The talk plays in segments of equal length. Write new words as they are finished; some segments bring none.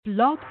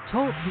Blog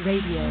Talk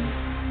Radio.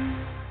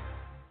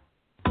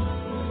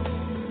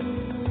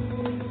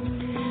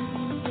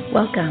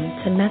 Welcome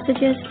to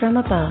Messages from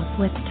Above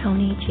with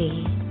Toni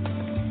G.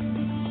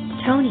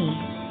 Toni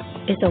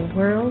is a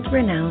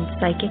world-renowned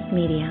psychic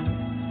medium.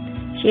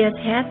 She has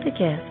had the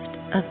gift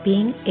of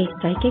being a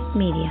psychic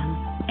medium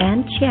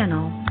and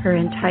channel her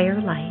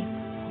entire life.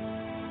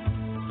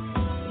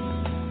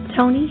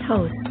 Toni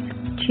hosts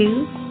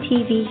 2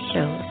 TV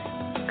shows,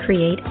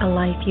 Create a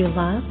Life You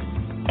Love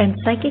and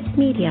Psychic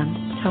Medium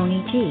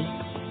Toni G.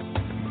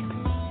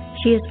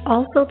 She is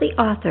also the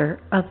author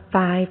of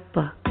 5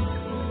 books.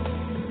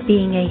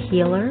 Being a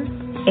healer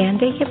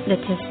and a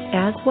hypnotist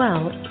as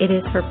well, it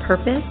is her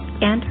purpose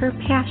and her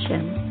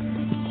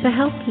passion to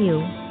help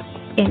you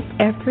in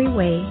every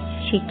way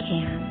she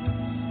can.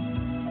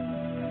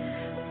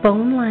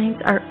 Phone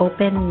lines are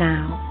open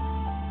now.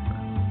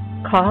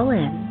 Call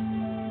in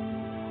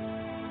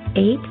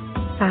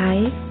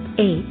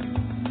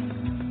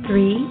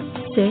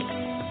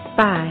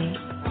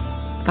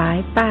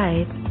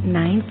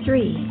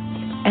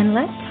 858-365-5593 and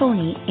let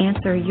Toni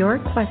answer your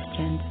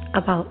questions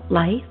about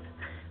life,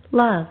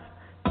 love,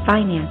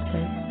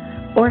 finances,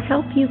 or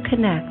help you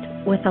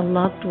connect with a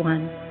loved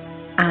one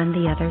on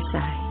the other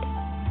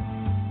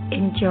side.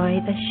 Enjoy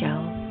the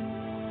show.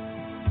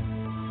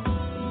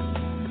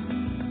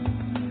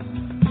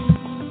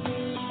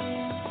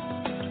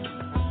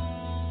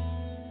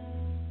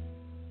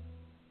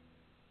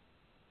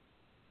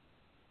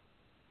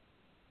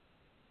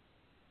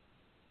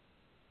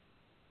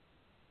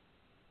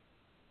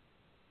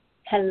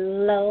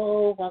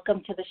 Hello,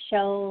 welcome to the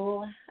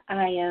show.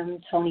 I am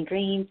Toni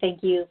Greene.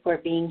 Thank you for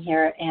being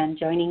here and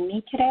joining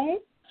me today.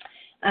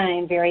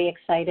 I'm very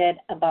excited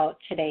about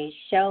today's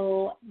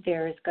show.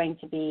 There's going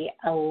to be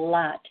a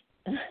lot.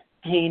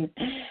 I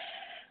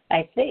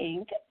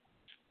think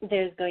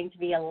there's going to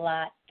be a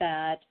lot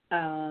that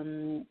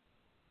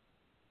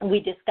we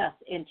discuss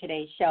in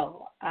today's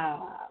show.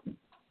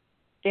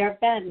 There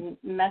have been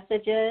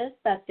messages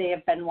that they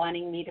have been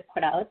wanting me to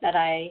put out that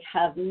I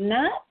have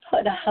not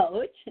put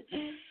out,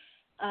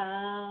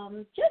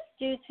 just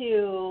due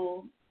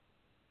to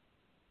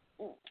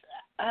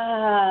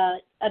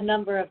a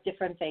number of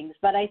different things.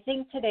 But I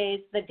think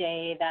today's the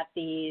day that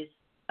these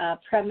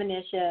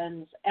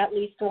premonitions, at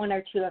least 1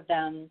 or 2 of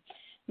them,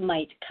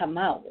 might come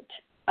out.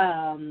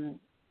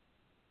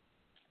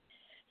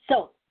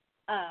 So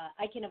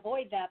I can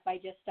avoid that by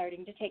just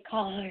starting to take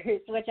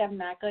callers, which I'm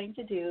not going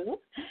to do.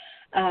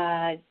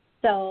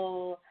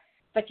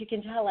 But you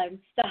can tell I'm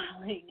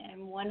stalling.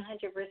 I'm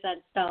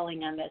 100%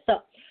 stalling on this.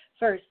 So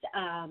first,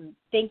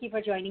 thank you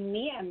for joining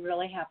me. I'm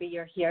really happy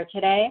you're here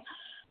today.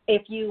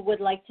 If you would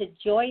like to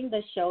join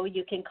the show,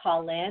 you can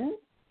call in,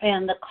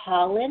 and the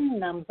call-in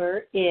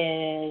number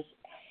is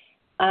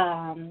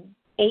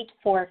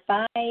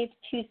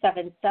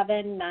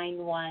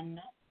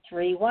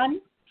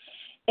 845-277-9131.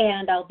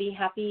 And I'll be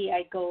happy.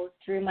 I go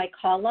through my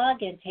call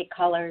log and take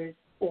callers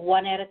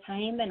one at a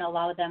time and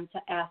allow them to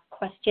ask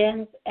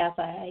questions as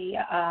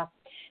I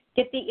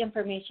get the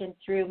information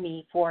through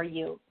me for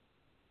you.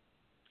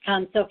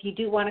 So if you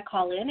do want to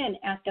call in and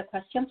ask a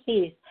question,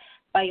 please,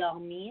 by all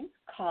means,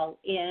 call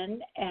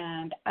in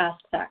and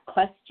ask that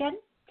question.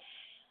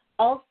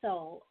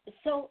 Also,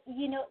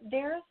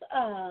 there's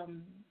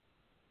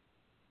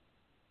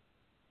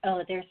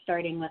they're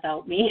starting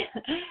without me.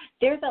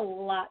 There's a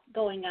lot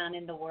going on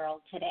in the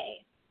world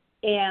today,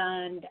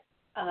 and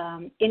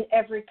in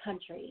every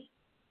country,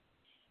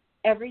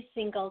 every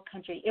single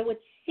country. It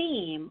would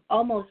seem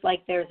almost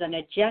like there's an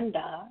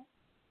agenda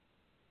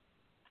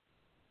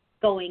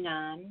going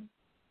on,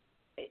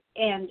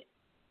 and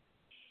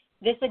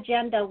this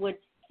agenda would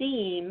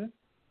seem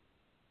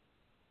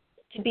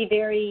to be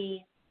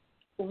very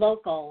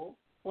local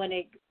when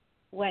it's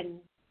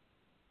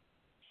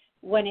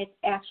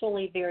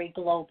actually very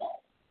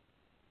global.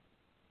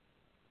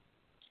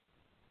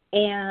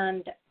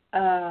 And,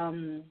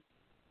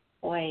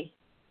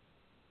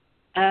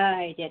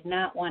 I did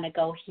not want to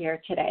go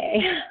here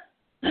today.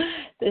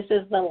 This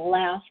is the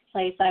last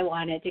place I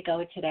wanted to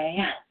go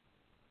today.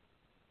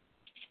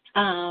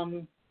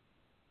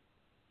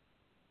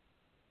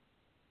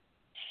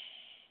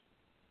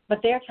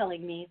 But they're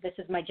telling me this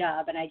is my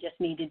job and I just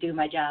need to do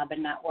my job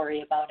and not worry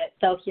about it.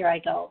 So here I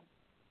go.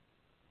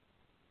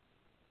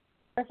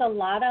 There's a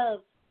lot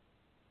of,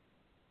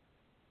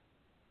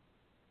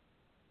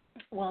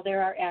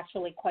 there are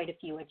actually quite a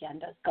few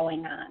agendas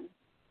going on.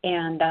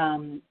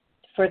 And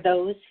for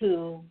those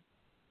who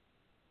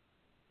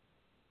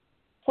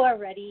are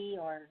ready,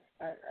 or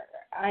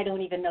I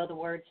don't even know the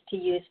words to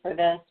use for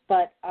this,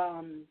 but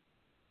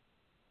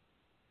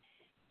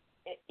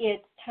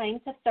it's time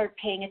to start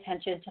paying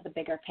attention to the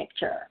bigger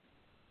picture.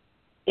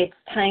 It's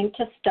time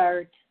to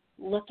start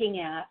looking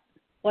at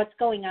what's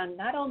going on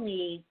not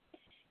only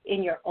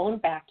in your own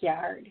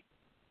backyard,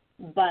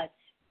 but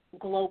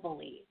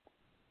globally.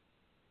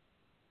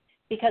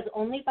 Because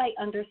only by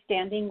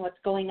understanding what's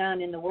going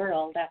on in the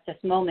world at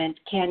this moment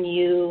can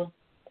you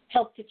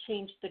help to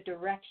change the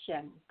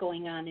direction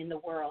going on in the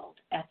world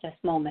at this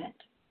moment.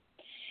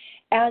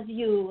 As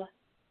you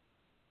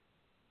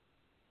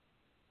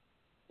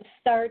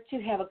start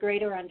to have a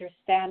greater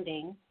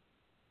understanding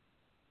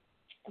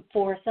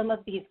for some of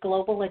these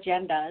global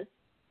agendas,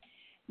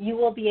 you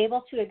will be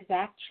able to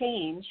exact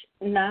change,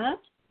 not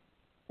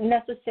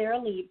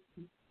necessarily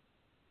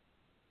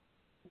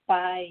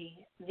by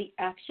the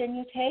action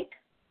you take,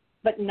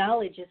 but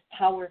knowledge is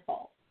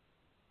powerful.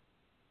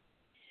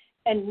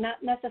 And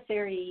not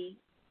necessarily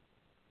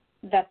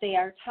that they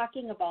are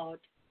talking about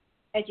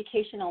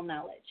educational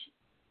knowledge.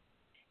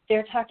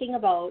 They're talking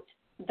about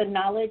the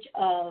knowledge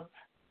of,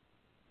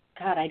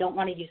 God, I don't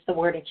want to use the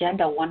word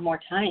agenda one more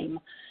time.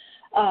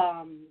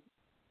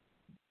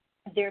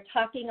 They're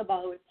talking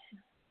about,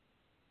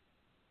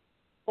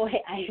 boy,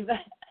 I've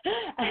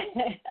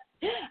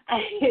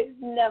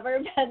never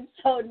been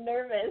so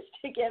nervous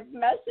to give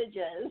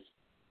messages.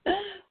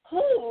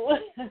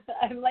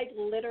 I'm like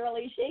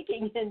literally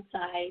shaking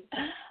inside.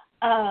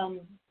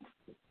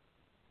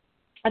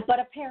 But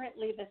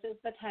apparently this is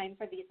the time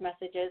for these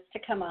messages to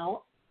come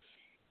out.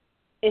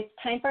 It's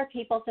time for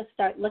people to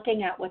start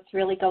looking at what's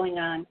really going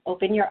on.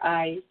 Open your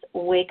eyes,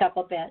 wake up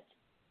a bit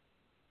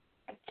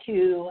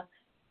to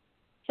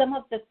some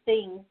of the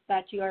things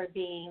that you are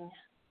being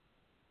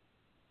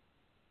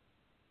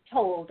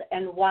told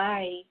and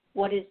why,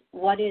 what is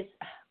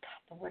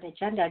the word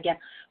agenda again.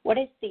 What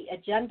is the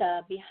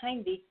agenda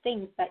behind these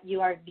things that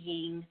you are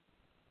being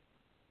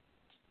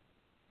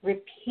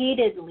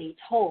repeatedly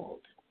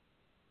told,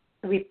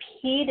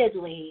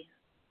 repeatedly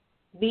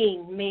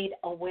being made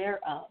aware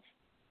of?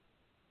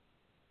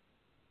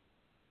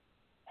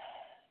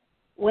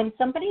 When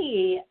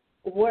somebody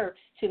works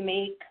to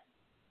make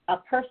a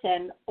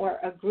person or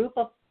a group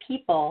of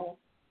people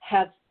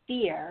have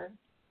fear,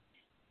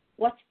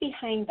 what's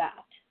behind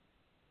that?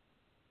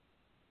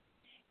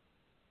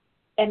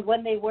 And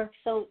when they work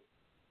so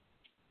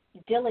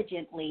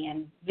diligently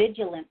and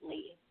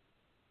vigilantly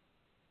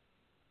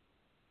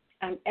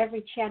on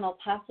every channel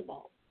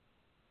possible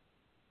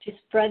to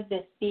spread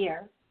this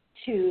fear,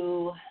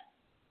 to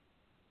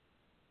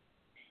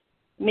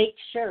make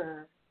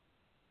sure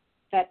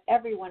that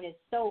everyone is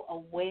so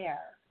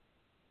aware,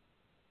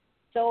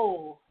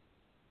 so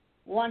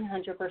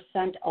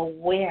 100%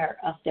 aware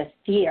of this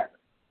fear.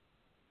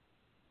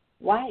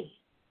 Why?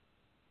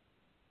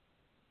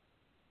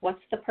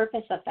 What's the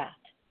purpose of that?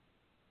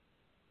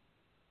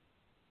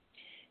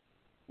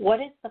 What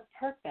is the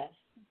purpose,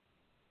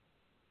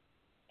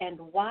 and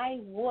why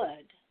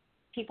would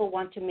people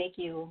want to make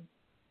you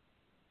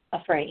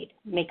afraid,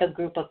 make a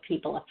group of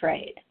people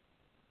afraid?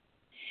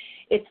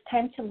 It's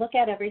time to look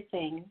at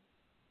everything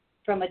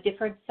from a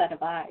different set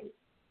of eyes,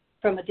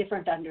 from a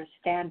different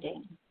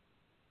understanding.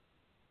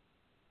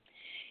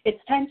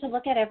 It's time to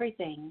look at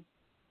everything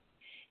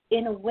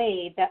in a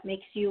way that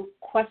makes you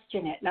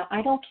question it. Now,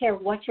 I don't care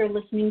what you're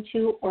listening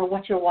to or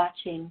what you're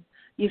watching.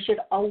 You should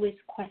always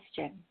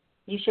question.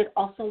 You should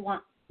also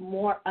want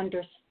more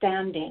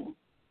understanding.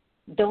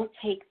 Don't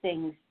take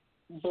things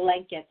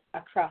blanket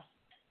across.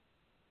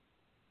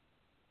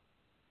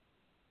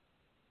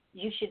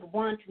 You should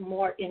want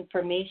more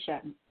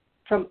information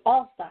from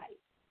all sides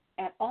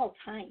at all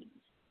times.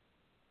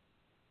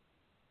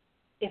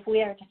 If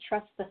we are to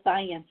trust the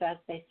science, as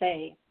they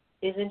say,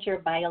 isn't your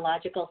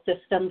biological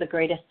system the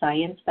greatest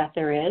science that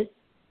there is?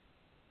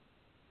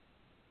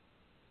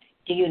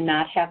 Do you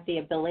not have the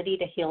ability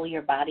to heal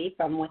your body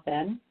from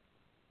within?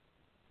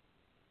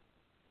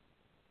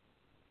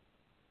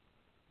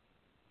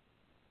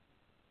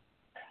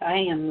 I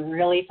am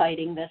really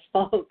fighting this,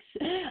 folks.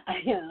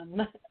 I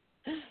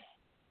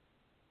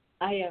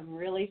am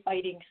really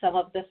fighting some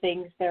of the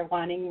things they're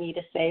wanting me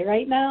to say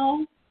right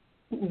now,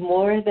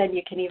 more than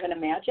you can even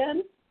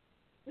imagine.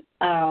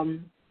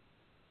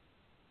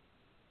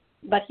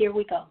 But here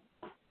we go.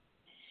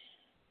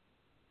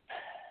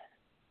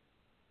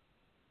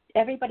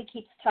 Everybody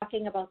keeps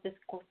talking about this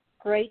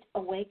great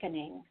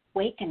awakening.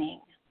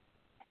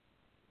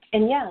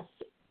 And yes,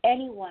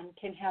 anyone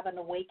can have an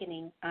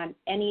awakening on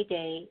any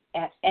day,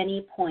 at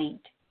any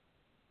point.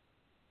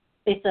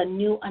 It's a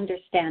new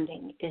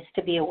understanding, is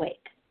to be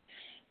awake.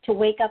 To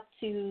wake up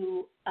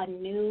to a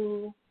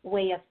new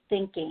way of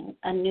thinking,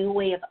 a new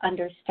way of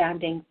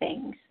understanding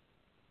things.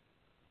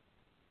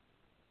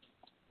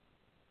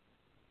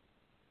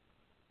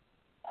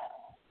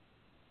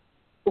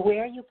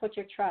 Where you put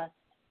your trust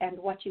and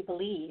what you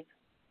believe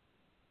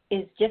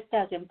is just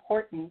as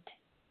important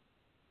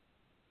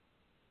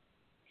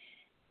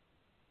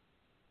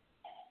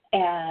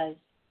as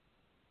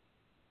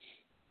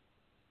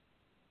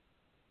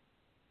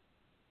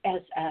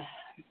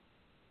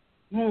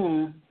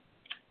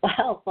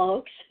well,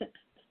 folks,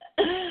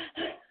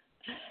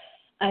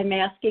 I'm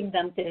asking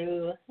them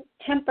to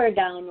temper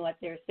down what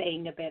they're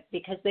saying a bit,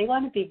 because they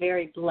want to be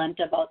very blunt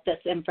about this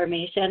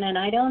information, and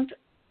I don't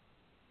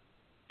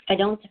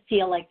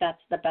feel like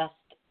that's the best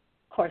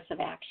course of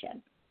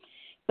action.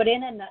 But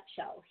in a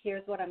nutshell,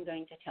 here's what I'm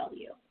going to tell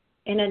you.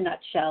 In a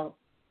nutshell,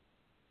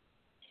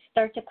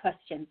 start to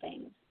question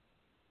things.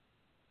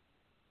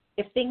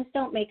 If things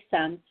don't make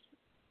sense,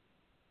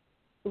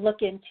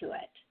 look into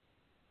it.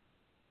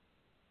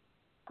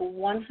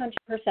 100%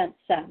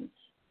 sense.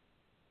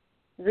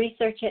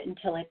 Research it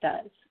until it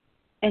does.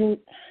 and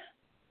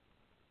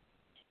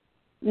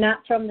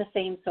not from the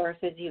same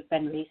sources you've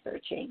been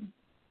researching.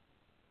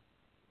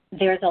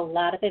 There's a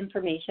lot of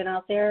information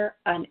out there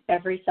on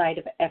every side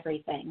of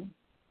everything.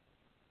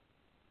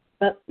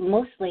 But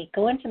mostly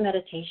go into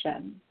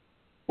meditation.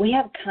 We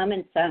have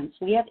common sense.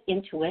 We have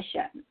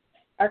intuition.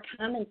 Our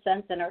common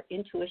sense and our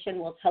intuition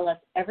will tell us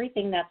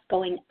everything that's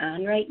going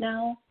on right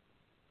now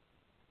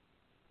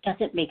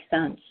doesn't make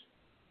sense.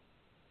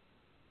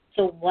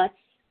 So what's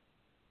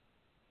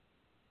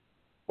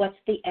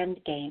the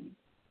end game?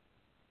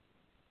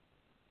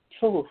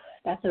 Ooh,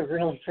 that's a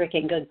really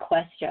freaking good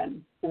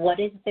question. What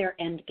is their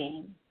end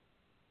game?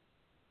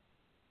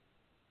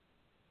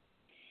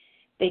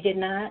 They did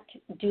not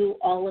do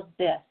all of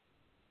this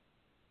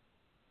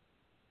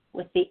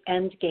with the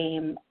end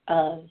game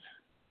of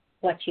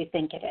what you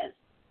think it is.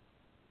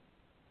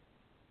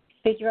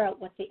 Figure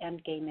out what the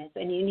end game is,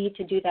 and you need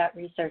to do that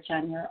research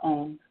on your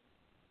own.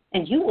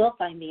 And you will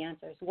find the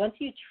answers. Once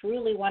you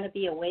truly want to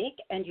be awake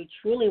and you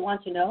truly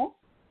want to know,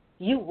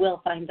 you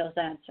will find those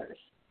answers.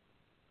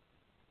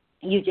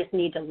 You just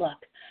need to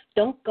look.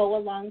 Don't go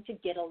along to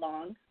get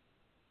along.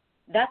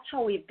 That's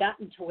how we've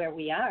gotten to where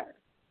we are.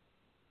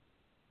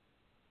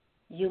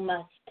 You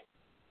must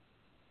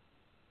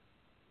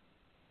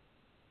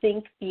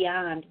think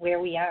beyond where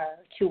we are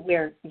to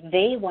where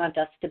they want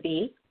us to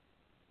be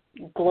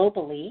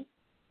globally.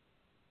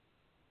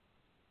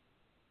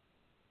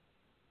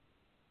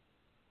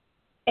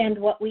 And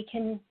what we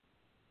can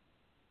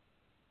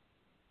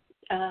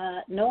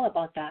know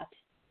about that,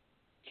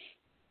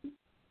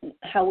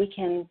 how we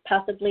can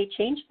possibly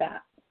change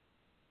that.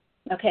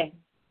 Okay,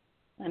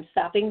 I'm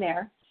stopping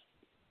there.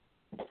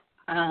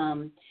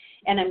 And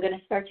I'm going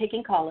to start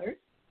taking callers.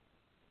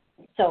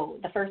 So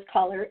the first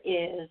caller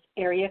is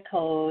area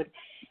code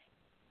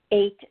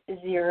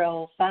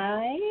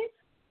 805.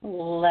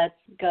 Let's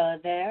go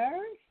there.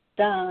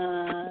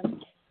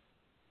 Done.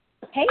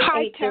 Hey,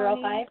 hi,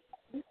 805.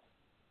 Toni.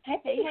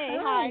 Hey,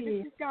 hi.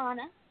 This is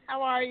Donna.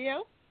 How are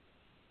you?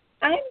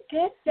 I'm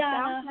good,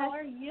 Donna. How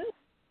are you?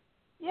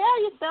 Yeah,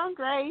 you sound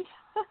great.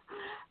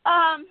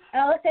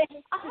 Thanks.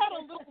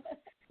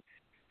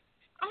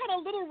 I had a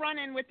little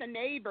run-in with a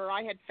neighbor.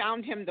 I had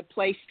found him the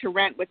place to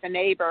rent with a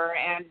neighbor,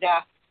 and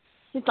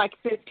he's like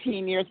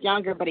 15 years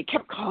younger, but he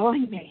kept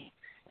calling me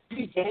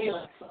every day,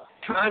 like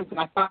times, and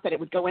I thought that it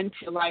would go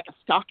into like a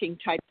stalking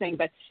type thing,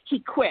 but he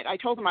quit. I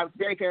told him I was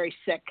very, very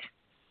sick,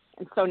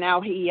 and so now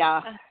he,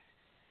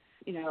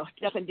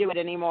 doesn't do it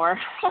anymore.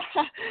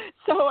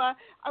 So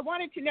I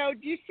wanted to know,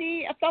 do you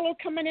see a fellow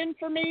coming in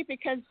for me?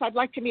 Because I'd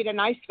like to meet a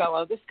nice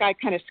fellow. This guy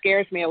kind of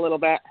scares me a little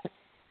bit.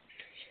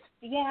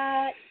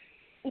 Yeah.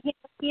 He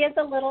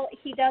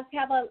does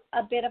have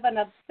a bit of an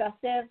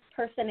obsessive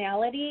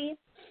personality,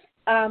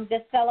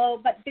 this fellow,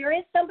 but there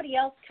is somebody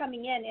else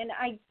coming in. And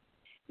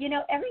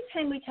every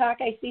time we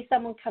talk, I see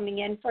someone coming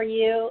in for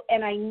you,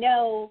 and I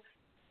know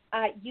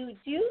you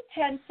do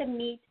tend to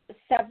meet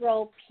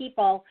several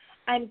people.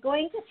 I'm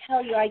going to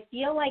tell you, I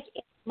feel like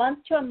in a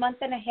month to a month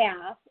and a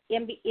half,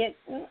 in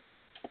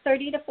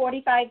 30 to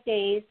 45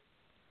 days,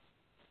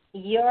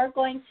 you're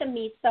going to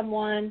meet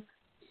someone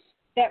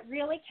that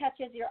really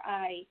catches your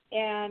eye,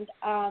 and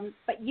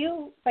but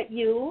you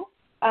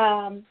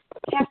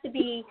have to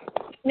be.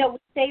 We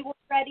say we're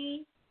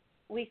ready.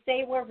 We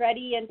say we're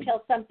ready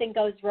until something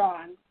goes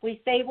wrong.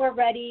 We say we're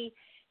ready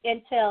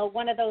until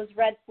one of those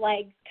red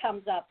flags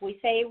comes up. We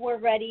say we're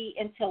ready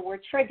until we're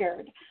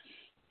triggered.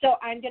 So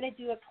I'm going to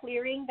do a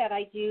clearing that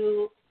I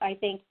do, I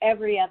think,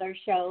 every other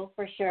show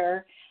for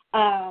sure.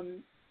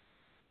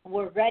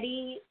 We're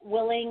ready,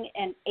 willing,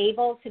 and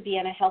able to be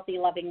in a healthy,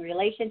 loving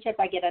relationship.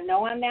 I get a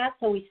no on that,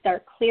 so we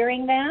start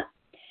clearing that.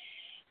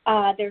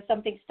 There's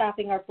something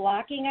stopping or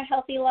blocking a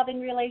healthy,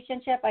 loving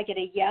relationship. I get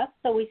a yes,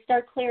 so we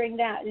start clearing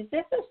that.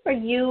 This is for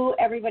you,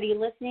 everybody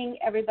listening,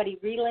 everybody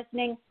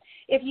re-listening.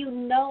 If you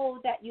know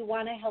that you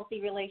want a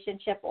healthy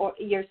relationship, or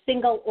you're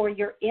single or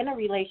you're in a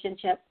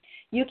relationship,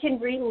 you can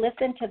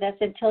re-listen to this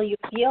until you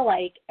feel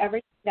like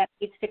everything that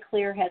needs to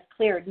clear has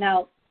cleared.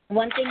 Now,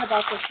 one thing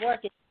about this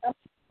work is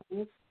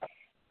sometimes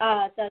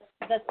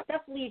the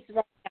stuff leaves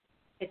right now.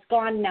 It's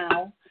gone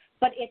now,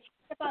 but it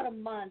takes about a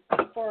month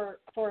for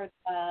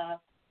the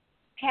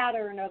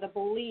pattern or the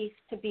belief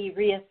to be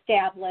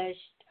reestablished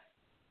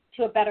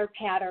to a better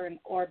pattern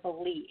or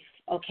belief,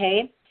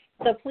 okay?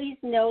 So please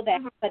know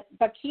that,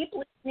 but keep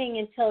listening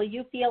until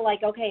you feel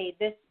like, okay,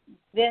 this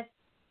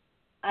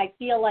I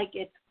feel like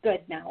it's good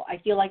now. I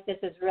feel like this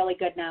is really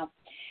good now.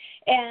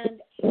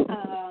 And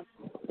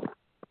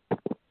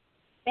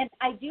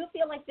I do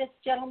feel like this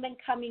gentleman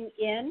coming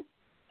in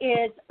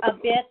is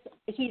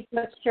he's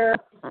mature,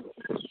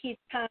 he's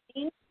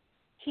kind,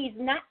 he's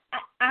not,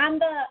 on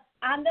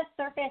the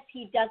surface,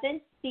 he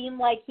doesn't seem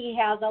like he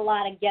has a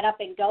lot of get up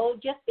and go,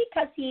 just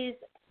because he's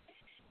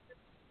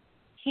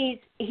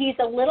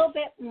a little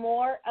bit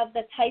more of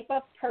the type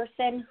of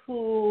person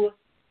who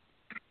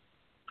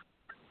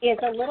is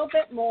a little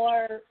bit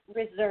more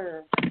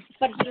reserved,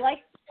 but he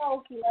likes to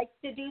go, he likes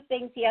to do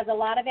things, he has a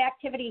lot of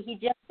activity, he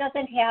just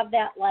doesn't have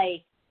that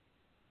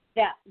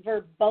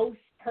verbose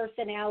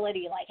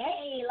personality, like,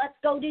 hey, let's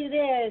go do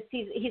this.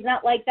 He's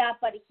not like that,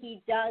 but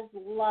he does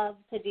love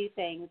to do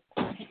things.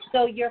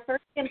 So your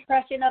first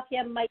impression of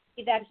him might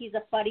be that he's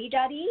a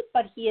fuddy-duddy,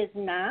 but he is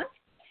not.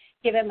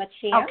 Give him a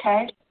chance.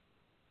 Okay.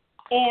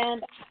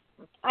 And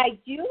I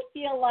do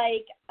feel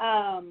like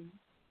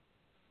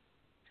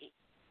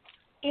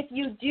if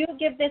you do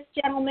give this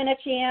gentleman a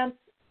chance,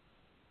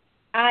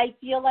 I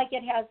feel like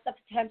it has the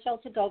potential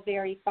to go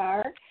very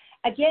far.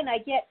 Again, I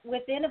get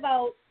within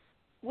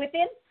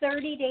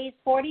 30 days,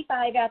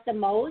 45 at the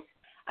most,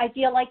 I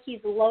feel like he's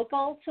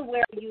local to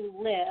where you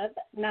live,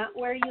 not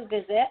where you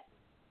visit.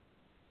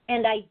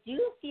 And I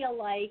do feel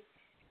like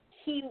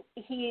he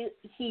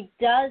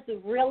does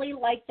really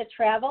like to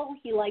travel.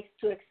 He likes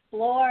to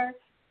explore.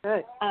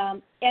 Good.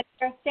 And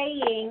they're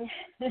saying,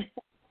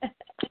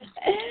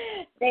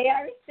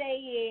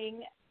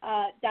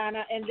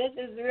 Donna, and this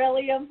is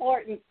really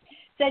important,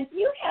 since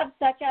you have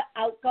such an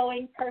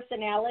outgoing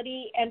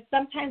personality and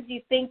sometimes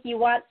you think you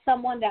want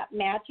someone that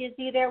matches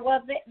you there,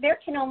 well, there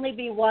can only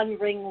be one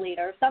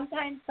ringleader.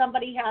 Sometimes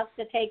somebody has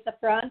to take the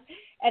front,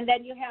 and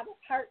then you have a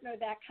partner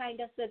that kind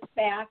of sits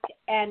back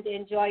and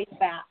enjoys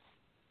that.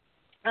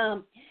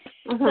 So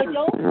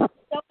don't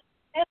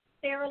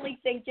necessarily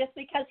think just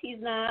because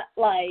he's not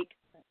like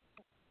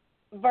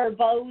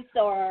verbose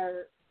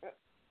or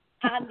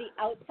on the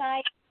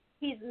outside,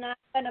 he's not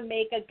going to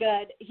make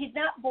he's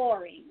not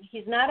boring.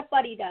 He's not a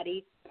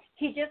fuddy-duddy.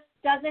 He just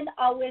doesn't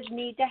always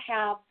need to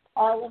have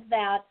all of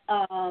that,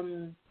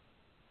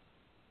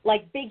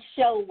 like, big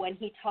show when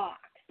he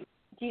talks.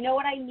 Do you know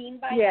what I mean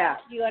by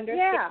that? Do you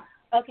understand? Yeah.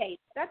 Okay.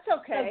 That's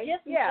okay. So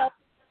just yeah.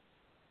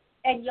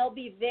 And you'll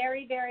be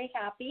very, very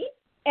happy.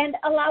 And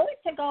allow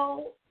it to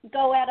go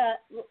at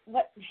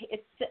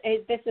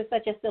this is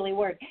such a silly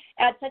word,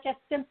 at such a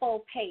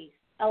simple pace.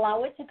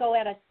 Allow it to go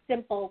at a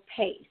simple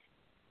pace.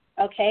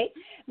 Okay?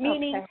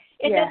 Meaning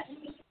it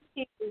doesn't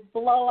need to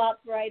blow up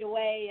right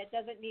away. It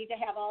doesn't need to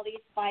have all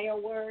these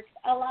fireworks.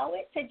 Allow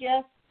it to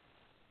just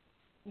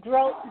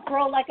grow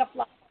like a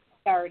flower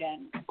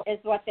garden is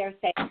what they're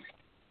saying.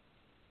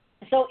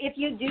 So if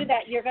you do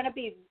that, you're going to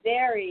be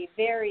very,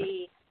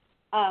 very,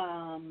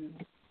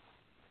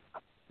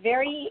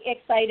 very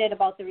excited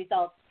about the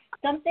results.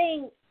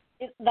 Something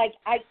like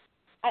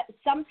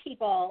some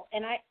people,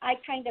 and I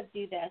kind of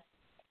do this,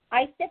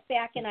 I sit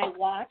back and I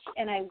watch.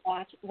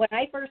 When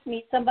I first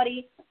meet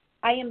somebody,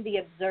 I am the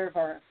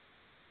observer.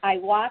 I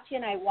watch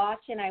and I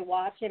watch and I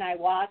watch and I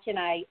watch, and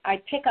I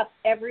pick up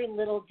every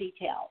little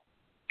detail.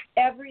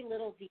 And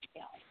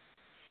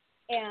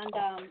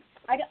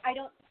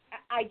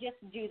I just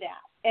do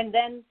that. And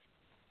then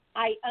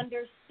I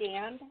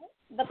understand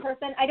the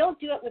person. I don't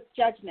do it with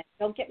judgment.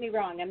 Don't get me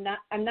wrong. I'm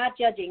not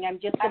judging. I'm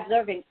just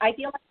observing. I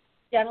feel like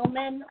a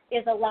gentleman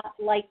is a lot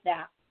like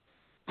that.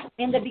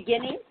 In the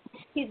beginning,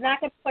 he's not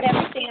going to put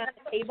everything on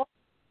the table.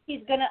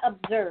 He's going to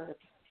observe.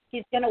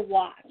 He's going to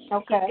watch.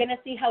 Okay. He's going to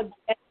see how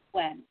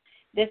genuine.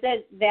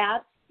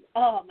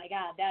 Oh my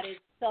God, that is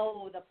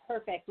so the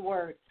perfect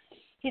word.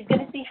 He's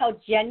going to see how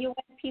genuine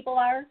people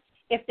are,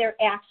 if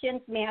their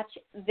actions match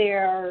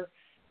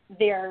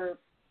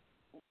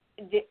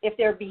if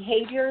their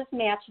behaviors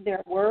match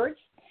their words,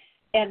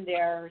 and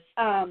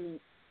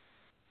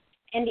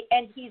and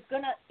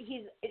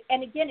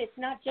again, it's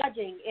not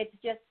judging. It's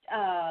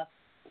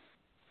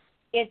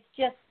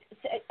just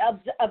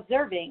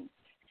observing.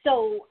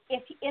 So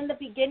if in the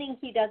beginning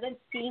he doesn't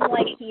seem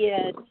like he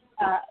is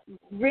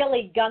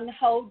really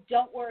gung-ho,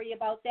 don't worry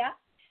about that.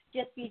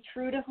 Just be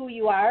true to who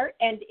you are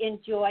and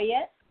enjoy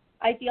it.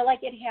 I feel like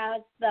it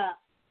has the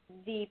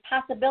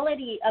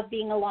possibility of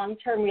being a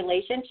long-term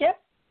relationship.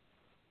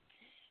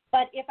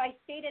 But if I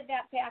stated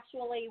that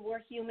factually,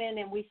 we're human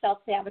and we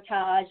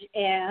self-sabotage,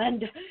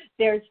 and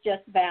there's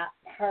just that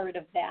part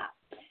of that.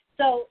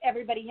 So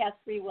everybody has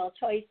free will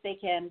choice. They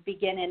can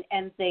begin and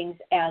end things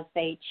as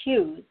they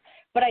choose.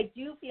 But I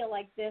do feel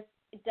like this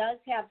does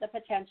have the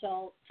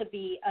potential to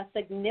be a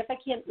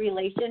significant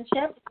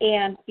relationship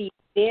and be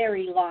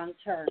very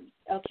long-term.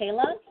 Okay,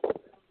 love?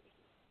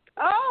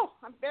 Oh,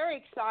 I'm very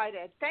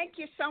excited. Thank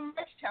you so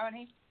much,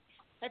 Toni.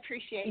 I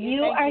appreciate you.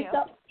 You Thank are you.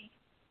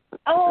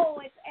 Oh,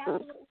 it's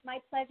absolutely my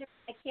pleasure.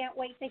 I can't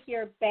wait to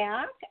hear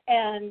back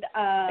and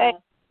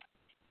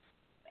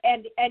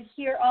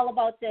hear all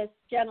about this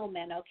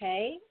gentleman,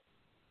 okay?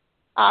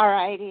 All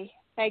righty.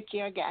 Thank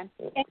you again.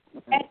 And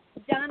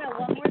Donna,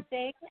 one more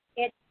thing.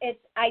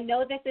 I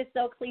know this is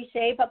so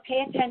cliche, but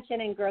pay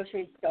attention in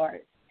grocery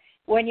stores.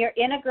 When you're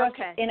in a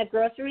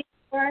grocery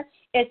store,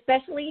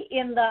 especially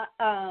in the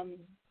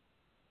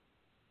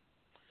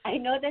I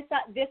know this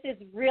is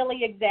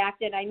really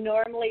exact, and I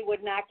normally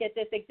would not get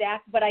this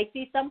exact, but I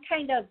see some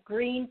kind of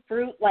green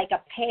fruit like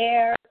a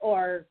pear,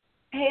 or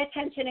pay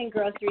attention in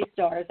grocery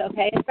stores,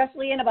 okay?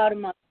 Especially in about a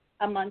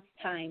month's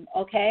time,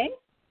 okay?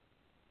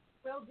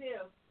 Will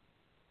do.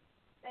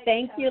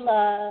 Thank you,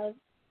 love.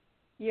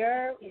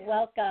 You're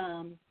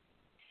welcome.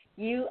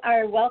 You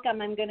are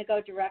welcome. I'm going to go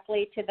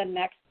directly to the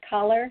next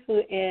caller,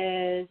 who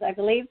is, I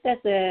believe this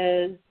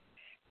is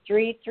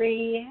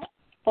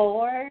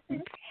 334.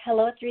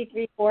 Hello,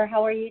 334.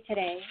 How are you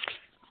today?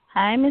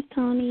 Hi, Miss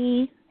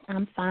Toni.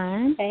 I'm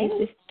fine. Hey.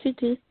 This is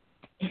Tutu.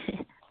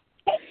 Hey,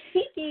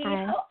 Kiki.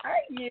 Hi. How are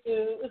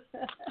you?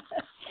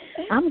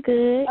 I'm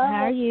good. How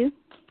are you?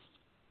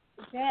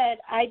 Good.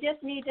 I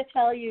just need to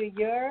tell you,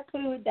 your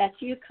food that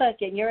you cook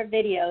in your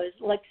videos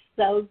looks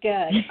so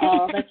good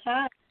all the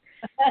time.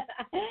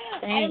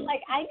 I'm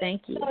like, I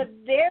need to go to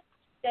their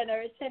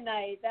dinner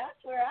tonight. That's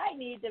where I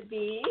need to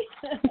be.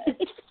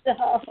 So,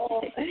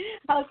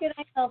 how can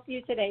I help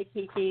you today,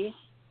 Kiki?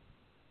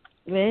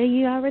 Well,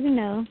 you already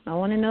know. I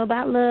want to know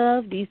about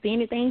love. Do you see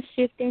anything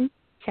shifting,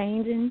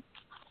 changing?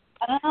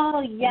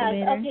 Oh,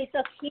 yes. Okay,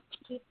 so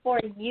Kiki, for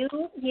you,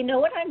 you know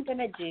what I'm going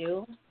to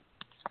do?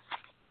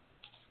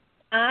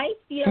 I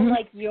feel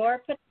like your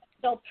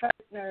potential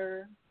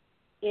partner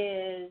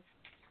is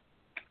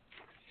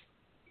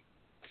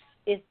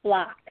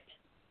blocked.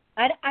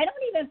 I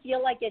don't even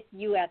feel like it's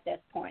you at this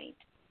point.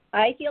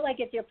 I feel like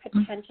it's your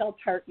potential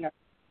partner.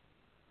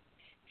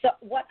 So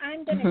what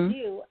I'm going to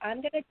do, I'm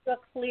going to do a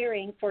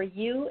clearing for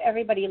you,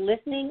 everybody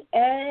listening,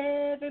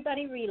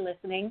 everybody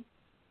re-listening.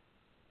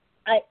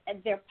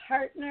 Their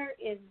partner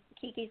is,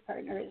 Kiki's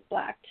partner is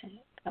blocked.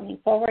 Coming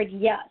forward,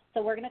 yes.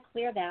 So we're going to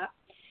clear that.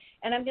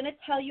 And I'm going to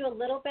tell you a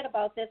little bit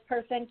about this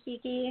person,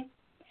 Kiki.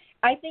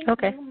 I think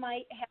you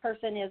might have a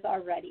person is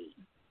already.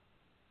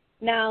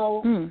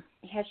 Now,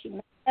 has she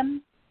met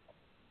him?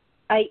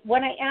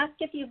 When I ask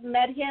if you've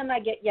met him, I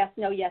get yes,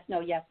 no, yes, no,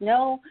 yes,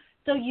 no.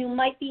 So you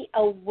might be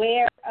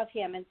aware of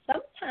him. And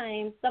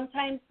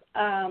sometimes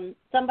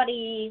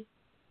somebody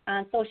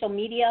on social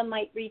media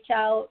might reach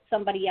out.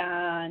 Somebody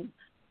on,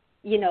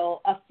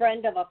 a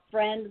friend of a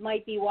friend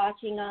might be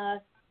watching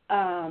us.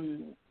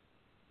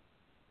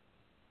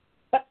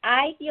 But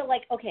I feel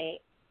like,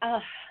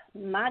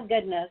 my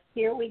goodness,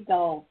 here we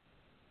go.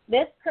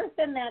 This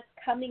person that's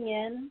coming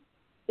in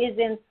is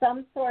in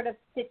some sort of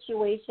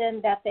situation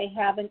that they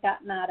haven't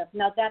gotten out of.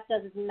 Now, that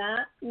does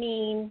not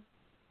mean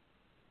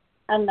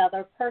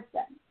another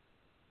person.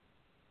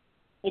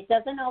 It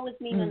doesn't always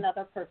mean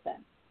another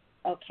person,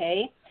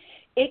 okay?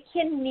 It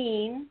can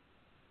mean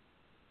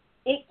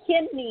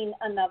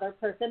another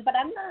person, but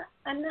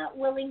I'm not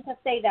willing to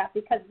say that,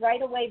 because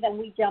right away then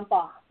we jump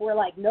off. We're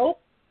like, nope,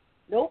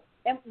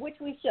 and which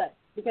we should,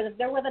 because if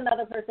they're with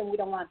another person, we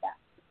don't want that.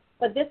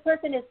 But this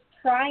person is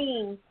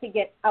trying to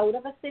get out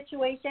of a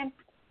situation.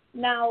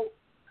 Now,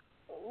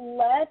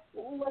 let's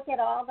look at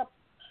all the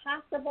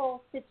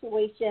possible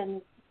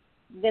situations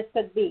this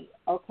could be,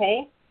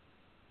 okay?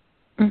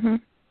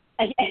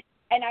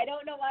 And I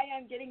don't know why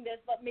I'm getting this,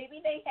 but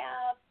maybe they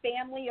have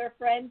family or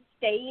friends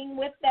staying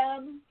with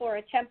them for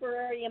a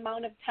temporary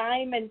amount of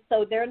time, and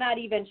so they're not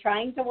even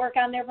trying to work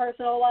on their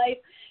personal life.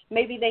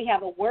 Maybe they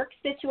have a work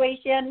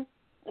situation.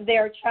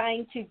 They're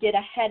trying to get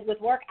ahead with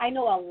work. I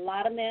know a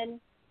lot of men,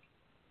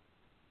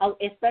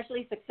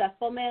 especially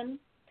successful men.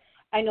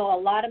 I know a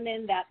lot of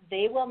men that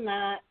they will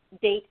not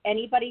date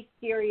anybody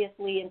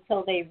seriously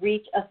until they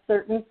reach a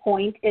certain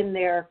point in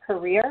their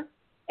career,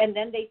 and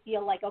then they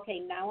feel like, okay,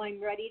 now I'm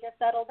ready to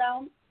settle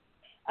down.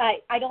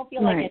 I don't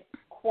feel like it's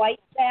quite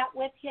that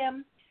with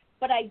him,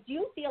 but I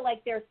do feel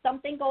like there's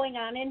something going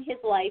on in his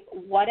life,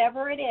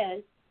 whatever it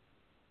is,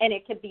 and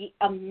it could be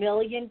a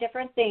million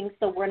different things,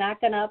 so we're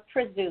not going to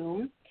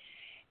presume,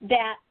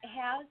 that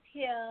has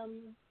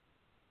him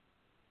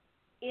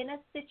in a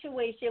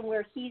situation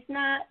where he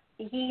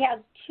has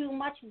too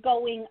much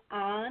going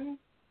on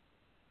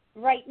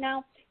right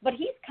now, but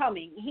he's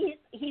coming.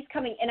 He's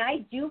coming, and I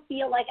do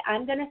feel like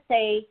I'm going to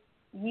say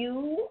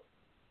you,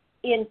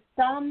 in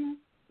some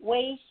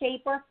way,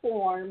 shape, or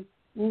form,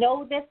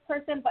 know this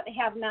person but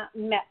have not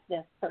met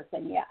this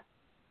person yet.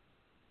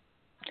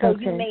 So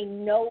you may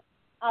know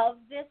of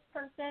this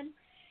person,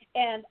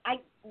 and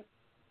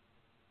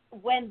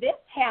when this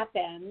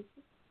happens,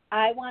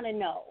 I want to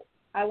know.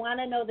 I want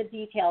to know the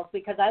details,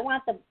 because I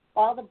want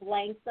all the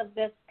blanks of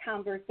this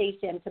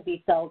conversation to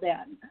be filled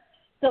in.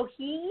 So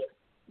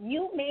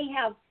you may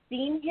have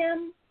seen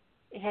him.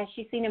 Has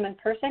she seen him in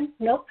person?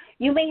 Nope.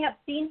 You may have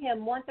seen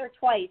him once or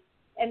twice,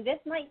 and this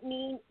might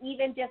mean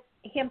even just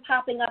him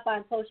popping up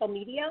on social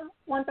media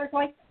once or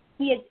twice.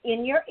 He is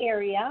in your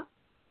area.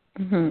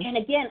 And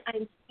again,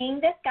 I'm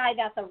seeing this guy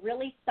that's a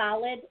really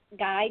solid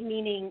guy,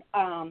 meaning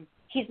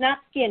he's not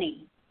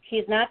skinny.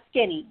 He's not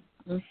skinny.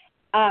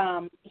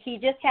 He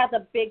just has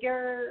a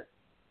bigger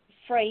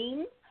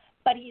frame,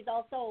 but he's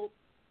also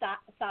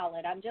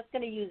solid. I'm just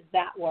going to use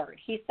that word.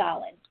 He's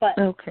solid. But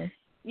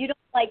you don't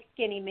like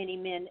skinny mini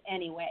men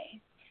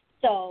anyway.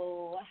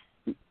 So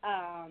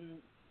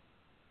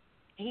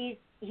he's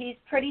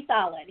pretty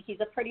solid. He's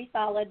a pretty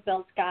solid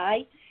built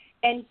guy.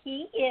 And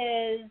he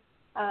is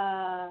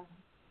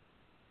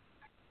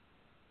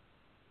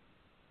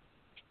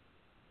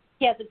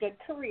he has a good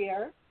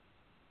career.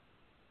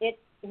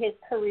 His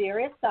career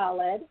is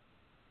solid.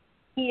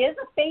 He is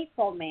a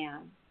faithful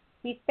man.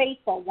 He's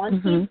faithful.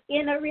 Once he's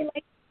in a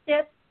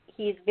relationship,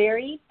 he's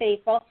very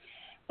faithful.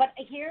 But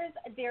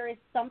there is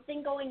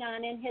something going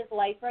on in his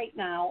life right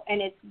now,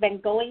 and it's been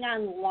going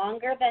on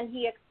longer than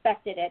he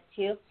expected it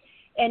to.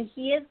 And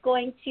he is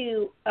going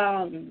to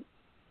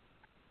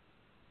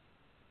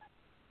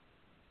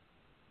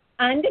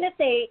I'm going to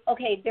say,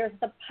 okay, there's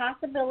the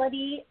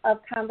possibility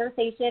of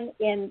conversation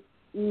in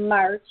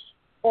March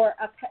or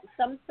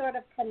some sort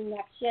of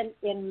connection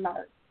in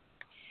March.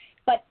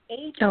 But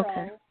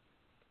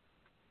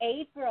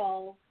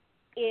April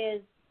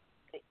is,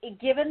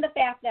 given the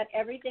fact that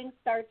everything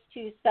starts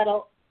to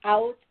settle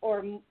out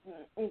or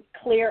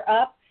clear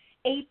up,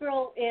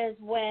 April is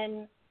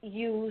when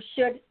you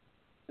should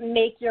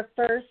make your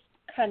first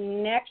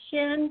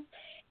connection,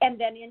 and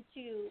then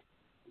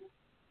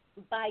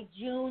by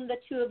June, the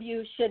two of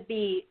you should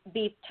be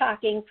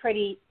talking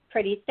pretty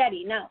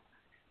steady. Now,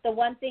 the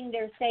one thing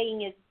they're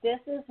saying is this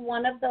is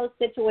one of those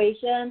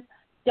situations.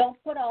 Don't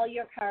put all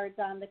your cards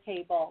on the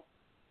table.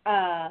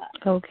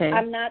 Okay.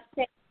 I'm not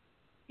saying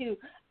to.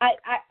 I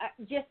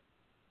just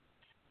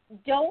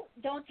don't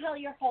tell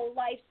your whole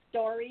life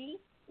story.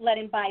 Let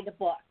him buy the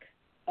book.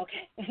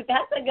 Okay,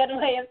 that's a good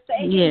way of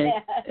saying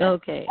that.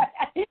 Okay.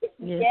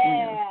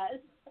 Yes.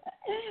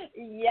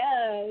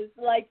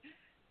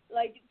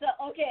 Like so.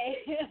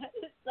 Okay.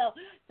 so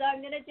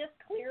I'm gonna just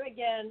clear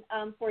again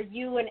for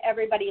you and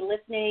everybody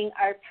listening.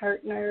 Our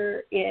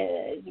partner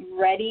is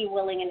ready,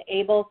 willing, and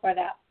able for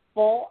that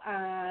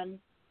full-on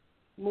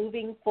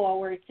moving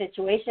forward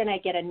situation. I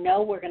get a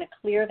no. We're gonna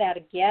clear that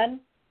again,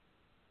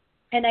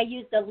 and I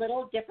used a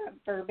little different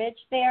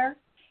verbiage there,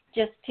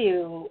 just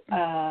to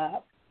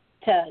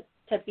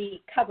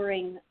be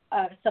covering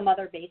some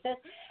other bases.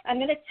 I'm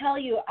going to tell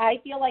you, I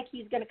feel like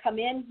he's going to come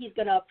in, he's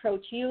going to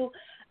approach you.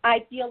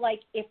 I feel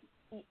like if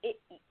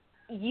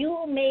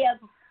you may have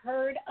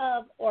heard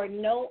of or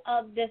know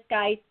of this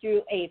guy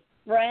through a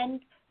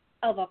friend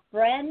of a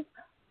friend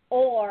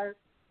or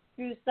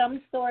through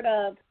some sort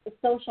of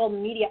social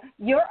media,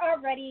 you're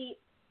already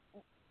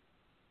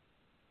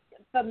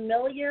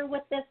familiar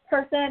with this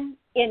person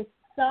in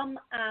some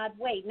odd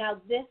way.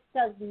 Now, this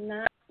does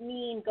not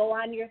mean go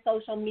on your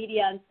social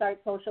media and start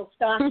social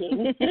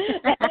stalking.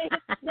 That is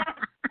not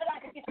what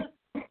I'm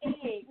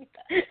saying.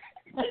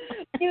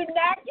 Do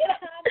not get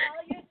on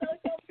all your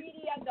social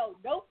media and go,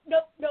 nope.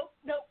 Don't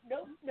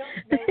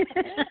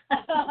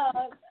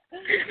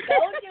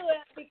do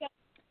it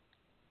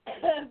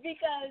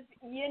because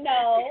you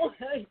know.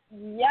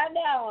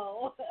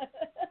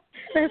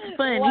 That's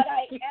funny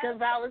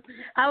because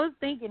I was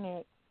thinking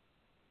it.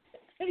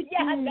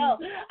 Yeah, no,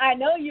 I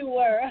know you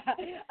were.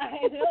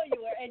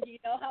 And do you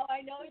know how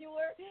I know you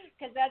were?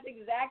 Because that's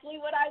exactly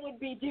what I would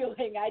be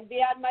doing. I'd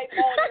be on my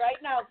phone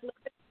right now,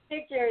 flipping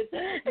pictures,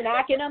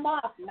 knocking them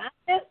off. Not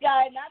this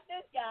guy.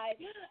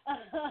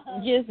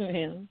 Yes,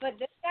 ma'am. But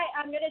this guy,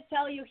 I'm going to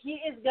tell you,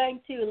 he is going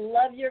to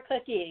love your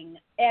cooking,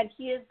 and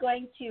he is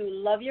going to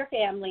love your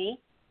family.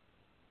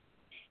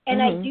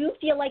 And I do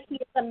feel like he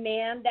is a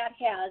man that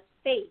has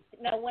faith.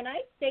 Now, when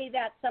I say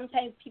that,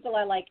 sometimes people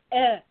are like,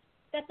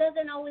 that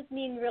doesn't always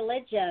mean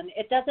religion.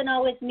 It doesn't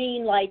always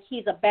mean like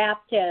he's a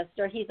Baptist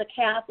or he's a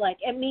Catholic.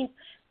 It means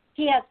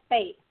he has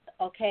faith,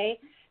 okay?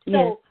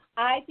 So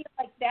I feel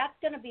like that's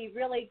going to be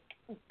really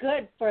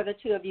good for the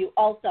two of you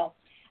also.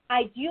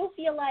 I do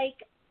feel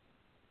like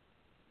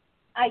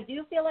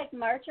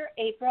March or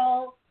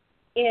April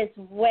is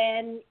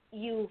when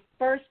you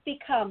first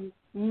become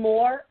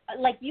more,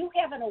 like you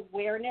have an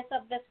awareness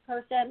of this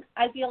person.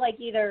 I feel like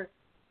either,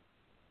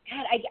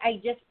 God, I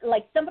just,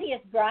 like somebody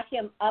has brought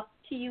him up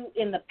to you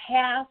in the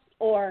past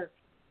or,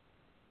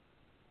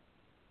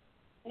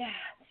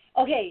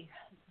 okay,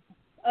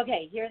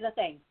 here's the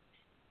thing.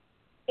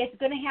 It's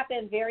going to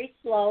happen very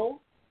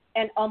slow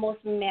and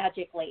almost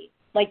magically.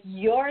 Like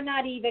you're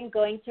not even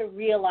going to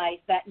realize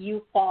that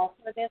you fall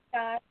for this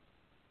guy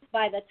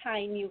by the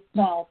time you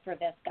fall for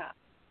this guy.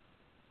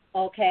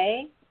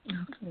 Okay?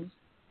 Okay.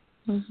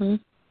 Mhm.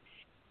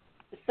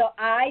 So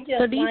I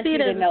just want you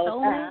to know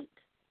that.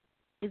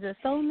 Is it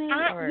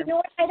soulmate or? You know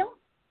what?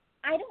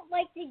 I don't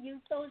like to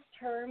use those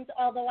terms,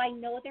 although I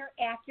know they're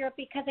accurate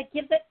because it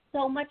gives it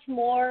so much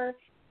more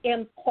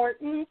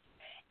importance.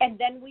 And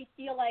then we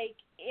feel like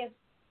if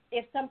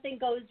something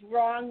goes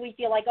wrong, we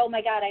feel like, oh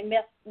my God, I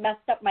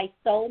messed up my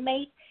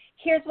soulmate.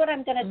 Here's what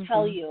I'm going to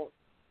tell you.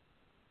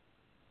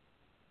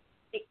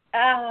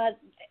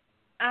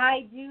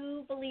 I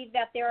do believe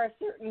that there are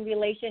certain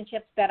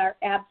relationships that are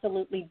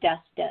absolutely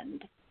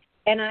destined.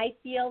 And I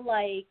feel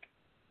like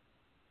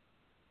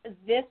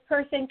this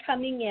person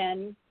coming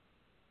in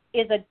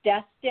is a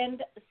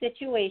destined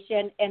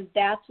situation, and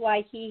that's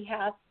why he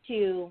has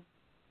to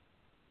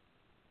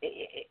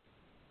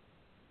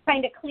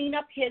kind of clean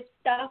up his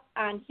stuff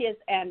on his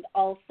end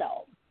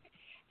also.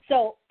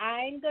 So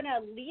I'm going to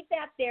leave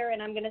that there,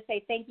 and I'm going to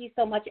say thank you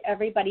so much,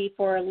 everybody,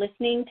 for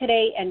listening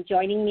today and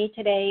joining me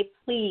today.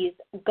 Please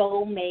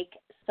go make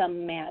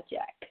some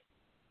magic.